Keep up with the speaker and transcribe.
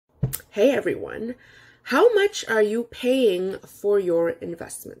Hey everyone, how much are you paying for your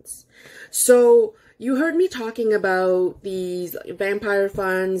investments? So you heard me talking about these vampire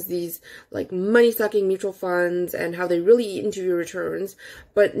funds, these like money-sucking mutual funds, and how they really eat into your returns.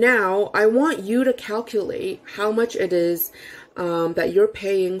 But now I want you to calculate how much it is that you're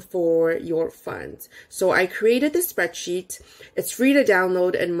paying for your funds. So I created this spreadsheet. It's free to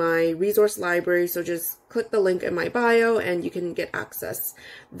download in my resource library. So just click the link in my bio and you can get access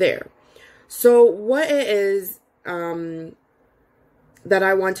there. So what it is that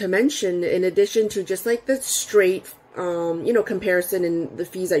I want to mention, in addition to just like the straight comparison in the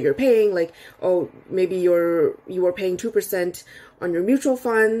fees that you're paying, like, oh, maybe you were paying 2% on your mutual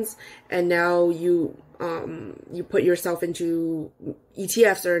funds, and now you put yourself into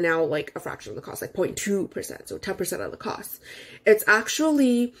ETFs that are now like a fraction of the cost, like 0.2%, so 10% of the cost. It's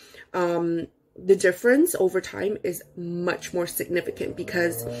actually the difference over time is much more significant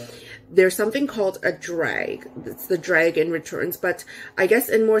because there's something called a drag. It's the drag in returns, but I guess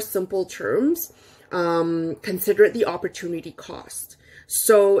in more simple terms, consider it the opportunity cost.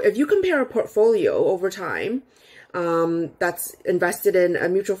 So if you compare a portfolio over time, that's invested in a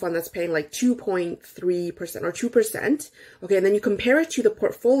mutual fund that's paying like 2.3% or 2%. Okay. And then you compare it to the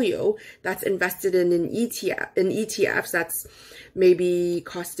portfolio that's invested in ETFs that's maybe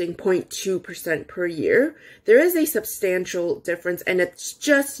costing 0.2% per year. There is a substantial difference, and it's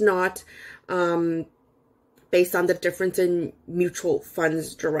just not, based on the difference in mutual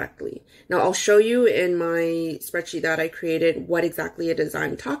funds directly. Now, I'll show you in my spreadsheet that I created what exactly it is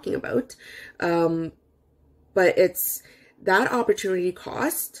I'm talking about. But it's that opportunity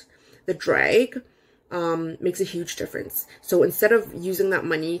cost, the drag, makes a huge difference. So instead of using that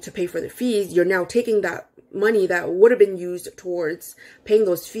money to pay for the fees, you're now taking that money that would have been used towards paying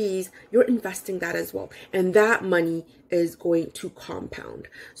those fees, you're investing that as well. And that money is going to compound.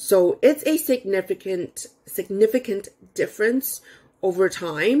 So it's a significant difference over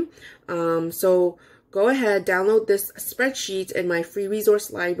time. So go ahead, download this spreadsheet in my free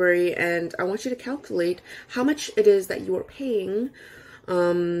resource library, and I want you to calculate how much it is that you are paying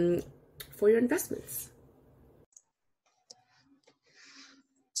for your investments.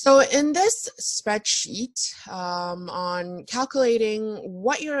 So in this spreadsheet, on calculating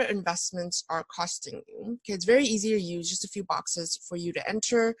what your investments are costing you, okay, it's very easy to use, just a few boxes for you to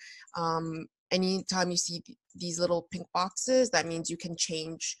enter. Anytime you see these little pink boxes, that means you can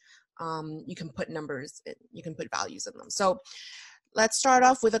change, you can put numbers in, you can put values in them. So let's start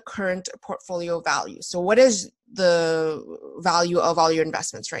off with a current portfolio value. So what is the value of all your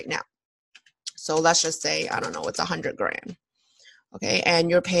investments right now? So let's just say, I don't know, it's 100 grand. Okay, and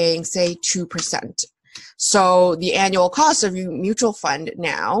you're paying, say, 2%. So the annual cost of your mutual fund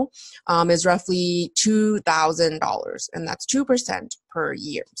now is roughly $2,000, and that's 2% per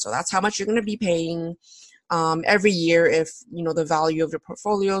year. So that's how much you're going to be paying every year if, the value of your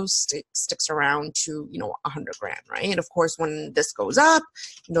portfolio sticks around to, 100 grand, right? And of course, when this goes up,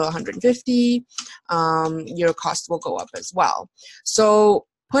 150, your cost will go up as well. So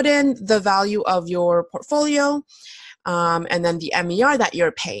put in the value of your portfolio, and then the MER that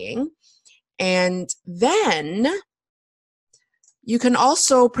you're paying. And then you can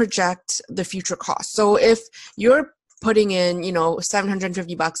also project the future costs. So if you're putting in,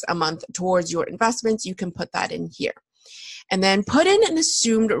 $750 a month towards your investments, you can put that in here. And then put in an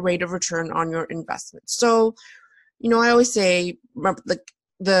assumed rate of return on your investment. So, I always say, remember,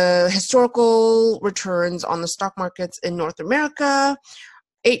 the historical returns on the stock markets in North America,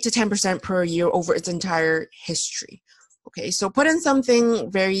 8 to 10% per year over its entire history. Okay, so put in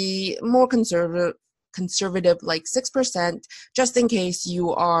something very more conservative like 6%, just in case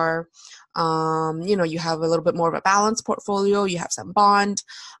you are, you have a little bit more of a balanced portfolio, you have some bond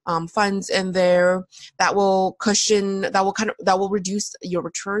funds in there that will cushion, that will reduce your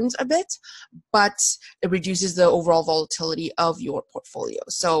returns a bit, but it reduces the overall volatility of your portfolio.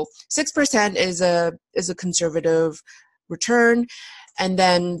 So 6% is a conservative return. And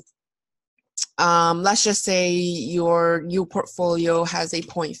then let's just say your portfolio has a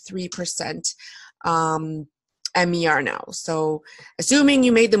 0.3% MER now. So assuming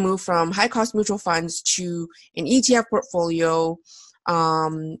you made the move from high cost mutual funds to an ETF portfolio,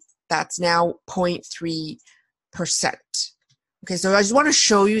 that's now 0.3%. Okay, so I just want to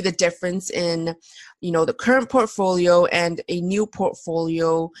show you the difference in, the current portfolio and a new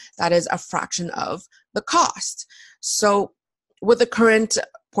portfolio that is a fraction of the cost. So with the current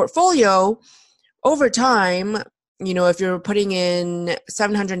portfolio, over time, if you're putting in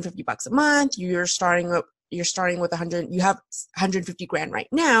 $750 a month, you're starting you're starting with 100, you have 150 grand right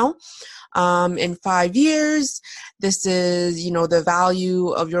now. In 5 years, this is, you know, the value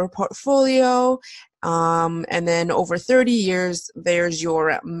of your portfolio. And then over 30 years, there's your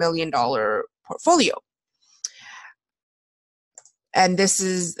 $1 million portfolio. And this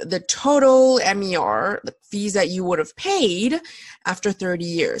is the total MER, the fees that you would have paid after 30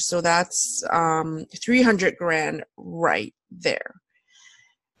 years. So that's 300 grand right there.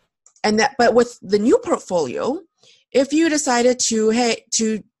 And that, but with the new portfolio, if you decided to,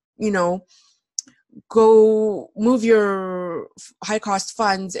 you know, go move your high cost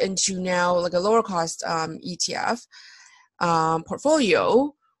funds into now like a lower cost ETF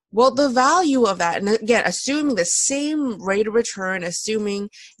portfolio, well, the value of that, and again, assuming the same rate of return, assuming,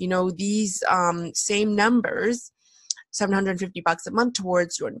 you know, these same numbers, $750 a month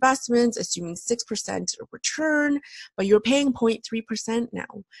towards your investments, assuming 6% return, but you're paying 0.3%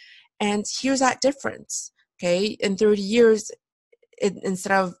 now. And here's that difference, okay? In 30 years,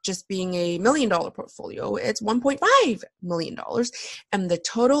 instead of just being a $1 million portfolio, it's $1.5 million. And the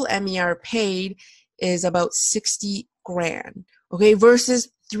total MER paid is about 60 grand, okay, versus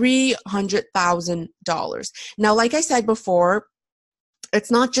 $300,000. Now, like I said before,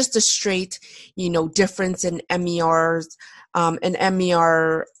 it's not just a straight, you know, difference in MERs and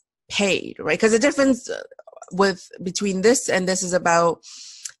MER paid, right? Because the difference between this and this is about,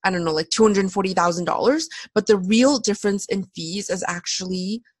 I don't know, like $240,000, but the real difference in fees is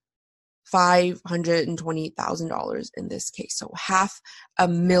actually $520,000 in this case. So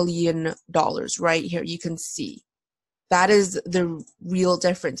 $500,000 right here. You can see that is the real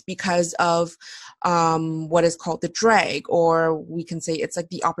difference because of what is called the drag, or we can say it's like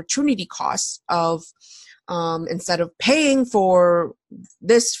the opportunity cost of instead of paying for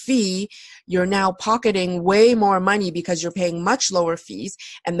this fee, you're now pocketing way more money because you're paying much lower fees,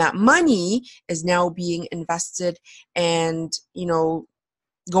 and that money is now being invested and, you know,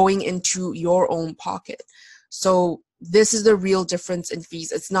 going into your own pocket. So this is the real difference in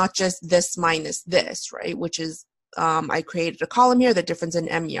fees. It's not just this minus this, right? Which is, I created a column here, the difference in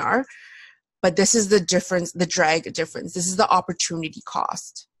MER, but this is the difference, the drag difference. This is the opportunity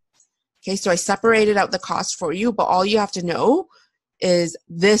cost. Okay, so I separated out the cost for you, but all you have to know is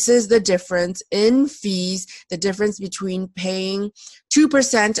this is the difference in fees, the difference between paying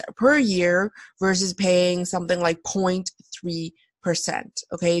 2% per year versus paying something like 0.3%.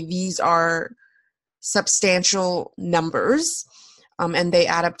 Okay, these are substantial numbers, and they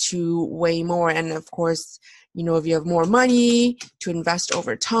add up to way more. And of course, you know, if you have more money to invest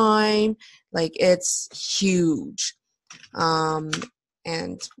over time, like it's huge.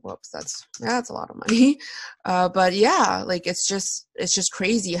 And whoops, that's a lot of money. But yeah, like it's just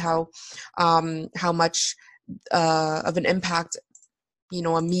crazy how much of an impact, you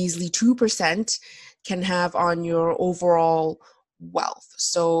know, a measly 2% can have on your overall wealth.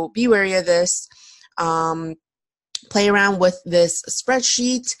 So be wary of this. Play around with this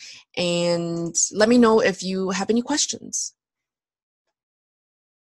spreadsheet and let me know if you have any questions.